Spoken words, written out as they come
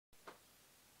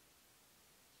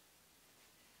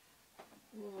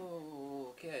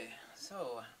Okay,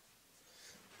 so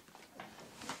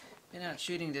been out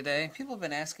shooting today. People have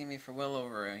been asking me for well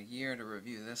over a year to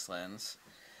review this lens.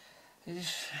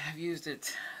 I've used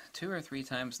it 2 or 3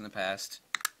 times in the past.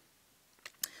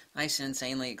 Nice,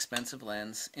 insanely expensive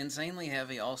lens. Insanely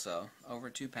heavy also, over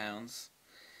 2 pounds.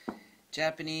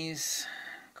 Japanese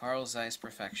Carl Zeiss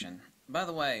Perfection. By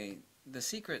the way, the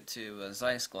secret to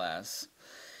Zeiss glass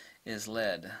is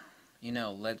lead. You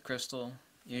know, lead crystal.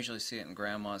 You usually see it in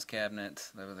Grandma's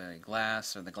cabinet, the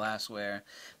glass or the glassware.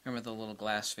 Remember the little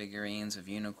glass figurines of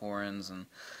unicorns? And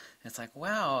it's like,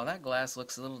 wow, that glass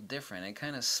looks a little different. It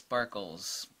kind of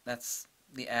sparkles. That's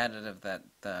the additive that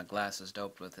the glass is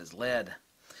doped with is lead.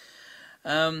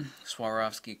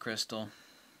 Swarovski crystal.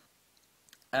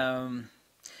 The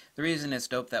reason it's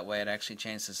doped that way, it actually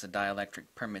changes the dielectric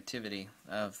permittivity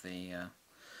of the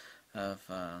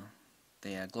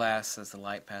glass as the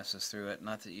light passes through it.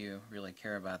 Not that you really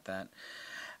care about that.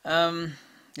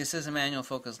 This is a manual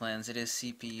focus lens. It is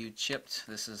CPU chipped.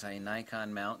 This is a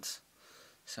Nikon mount,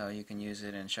 so you can use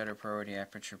it in shutter priority,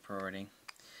 aperture priority,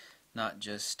 not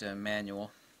just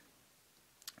manual.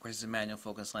 Of course, it's a manual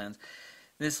focus lens.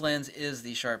 This lens is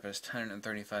the sharpest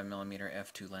 135mm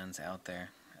f2 lens out there.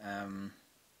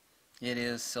 It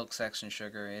is silk section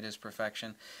sugar. It is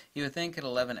perfection. You would think at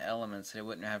 11 elements that it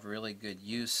wouldn't have really good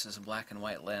use as a black and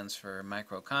white lens for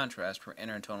micro contrast, where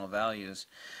intertonal values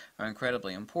are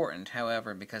incredibly important.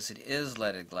 However, because it is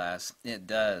leaded glass, it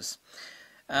does.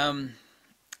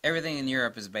 Everything in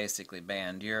Europe is basically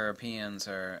banned. Europeans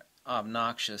are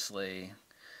obnoxiously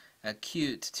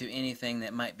acute to anything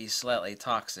that might be slightly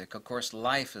toxic. Of course,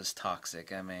 life is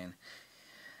toxic. I mean,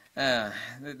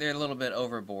 they're a little bit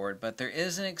overboard, but there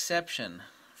is an exception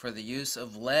for the use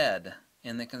of lead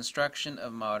in the construction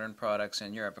of modern products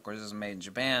in Europe. Of course, this is made in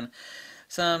Japan.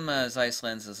 Some Zeiss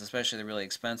lenses, especially the really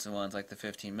expensive ones like the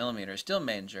 15mm, are still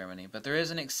made in Germany, but there is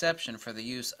an exception for the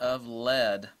use of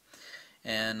lead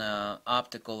in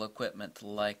optical equipment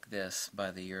like this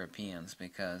by the Europeans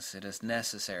because it is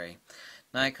necessary.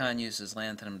 Nikon uses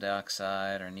lanthanum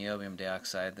dioxide or niobium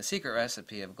dioxide. The secret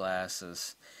recipe of glass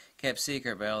is kept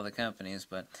secret by all the companies,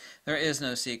 but there is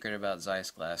no secret about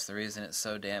Zeiss glass. The reason it's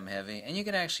so damn heavy, and you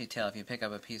can actually tell if you pick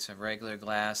up a piece of regular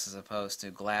glass as opposed to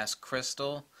glass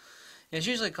crystal. It's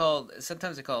usually called,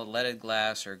 sometimes they call it leaded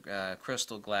glass or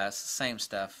crystal glass, same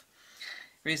stuff.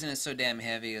 The reason it's so damn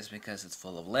heavy is because it's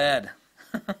full of lead.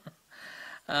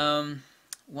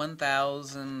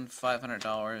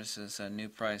 $1,500 is a new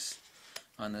price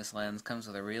on this lens. Comes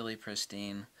with a really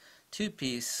pristine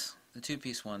two-piece. The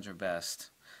two-piece ones are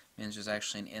best. Means there's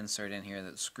actually an insert in here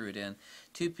that's screwed in.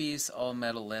 Two-piece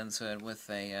all-metal lens hood with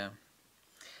a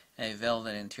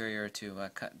velvet interior to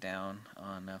cut down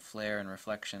on flare and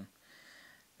reflection.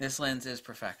 This lens is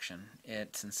perfection.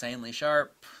 It's insanely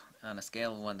sharp. On a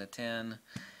scale of 1 to 10,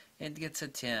 it gets a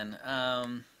 10.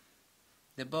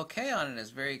 The bokeh on it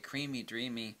is very creamy,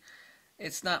 dreamy.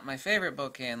 It's not my favorite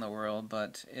bokeh in the world,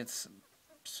 but it's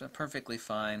perfectly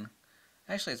fine.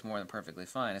 Actually, it's more than perfectly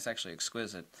fine. It's actually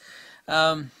exquisite.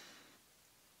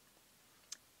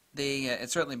 It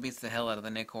certainly beats the hell out of the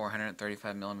Nikkor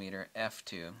 135mm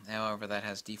f2. However, that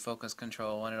has defocus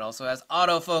control, and it also has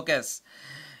autofocus.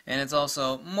 And it's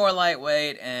also more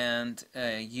lightweight, and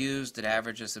used, it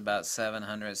averages about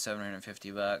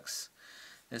 $750.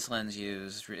 This lens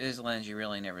is a lens you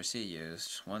really never see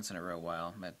used, once in a real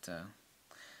while, but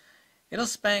it'll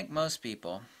spank most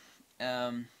people.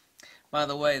 By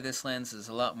the way, this lens is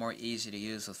a lot more easy to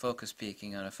use with focus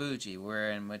peaking on a Fuji,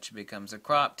 in which it becomes a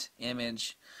cropped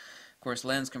image. Of course,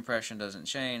 lens compression doesn't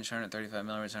change, 135mm,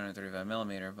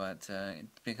 135mm, but it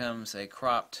becomes a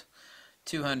cropped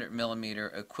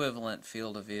 200mm equivalent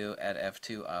field of view at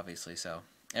f2, obviously so.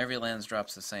 Every lens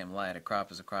drops the same light. A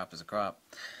crop is a crop is a crop.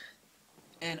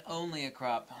 And only a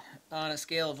crop. On a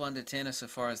scale of 1 to 10 as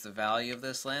far as the value of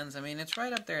this lens, I mean, it's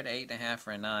right up there at 8.5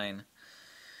 or a 9.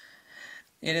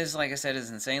 It is, like I said, is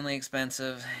insanely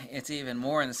expensive. It's even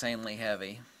more insanely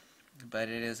heavy. But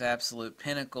it is absolute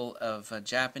pinnacle of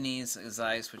Japanese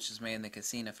Zeiss, which is made in the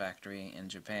Casina factory in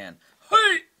Japan.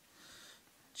 Hey!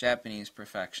 Japanese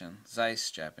perfection.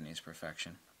 Zeiss Japanese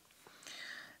perfection.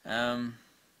 I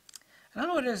don't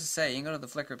know what it is to say. You can go to the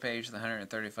Flickr page of the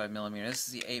 135mm. This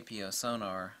is the Apo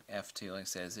Sonnar f2. Like I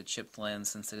said, it's a chipped lens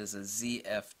since it is a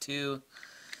ZF2.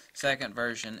 Second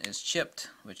version is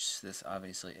chipped, which this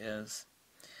obviously is.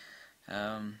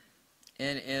 It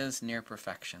is near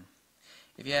perfection.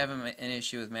 If you have an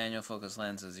issue with manual focus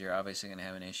lenses, you're obviously going to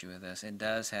have an issue with this. It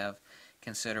does have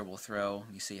considerable throw.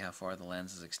 You see how far the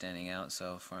lens is extending out.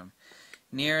 So from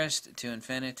nearest to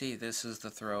infinity, this is the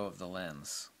throw of the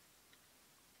lens.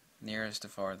 Nearest to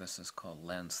farthest is called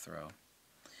lens throw.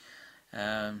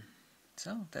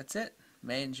 So that's it.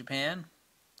 Made in Japan,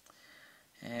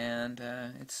 and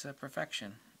it's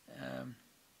perfection.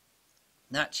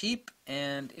 Not cheap,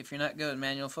 and if you're not good at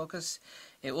manual focus,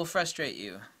 it will frustrate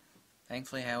you.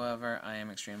 Thankfully, however, I am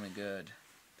extremely good.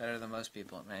 Better than most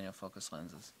people at manual focus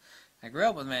lenses. I grew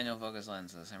up with manual focus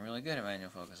lenses. I'm really good at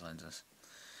manual focus lenses.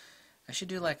 I should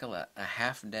do like a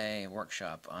half-day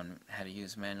workshop on how to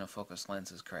use manual focus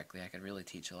lenses correctly. I could really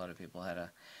teach a lot of people how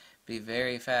to be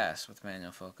very fast with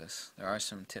manual focus. There are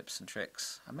some tips and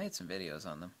tricks. I made some videos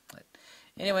on them. But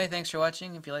anyway, thanks for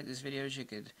watching. If you like these videos, you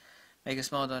could make a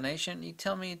small donation. You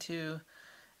tell me to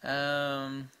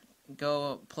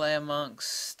go play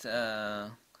amongst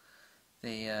the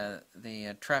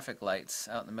traffic lights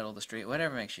out in the middle of the street,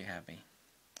 whatever makes you happy.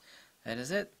 That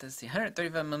is it. That's the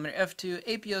 135mm f2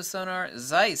 Apo Sonnar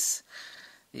ZEISS,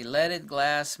 the leaded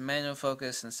glass manual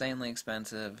focus, insanely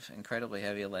expensive, incredibly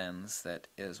heavy lens that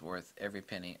is worth every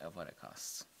penny of what it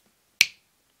costs.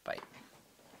 Bye.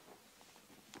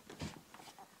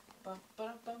 Bum,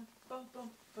 ba, dum, bum.